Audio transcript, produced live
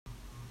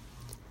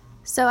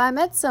So I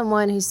met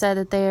someone who said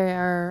that they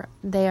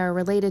are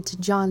related to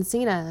John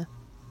Cena.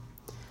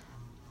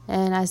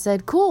 And I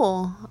said,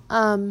 cool.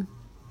 But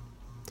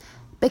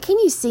can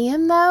you see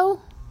him though?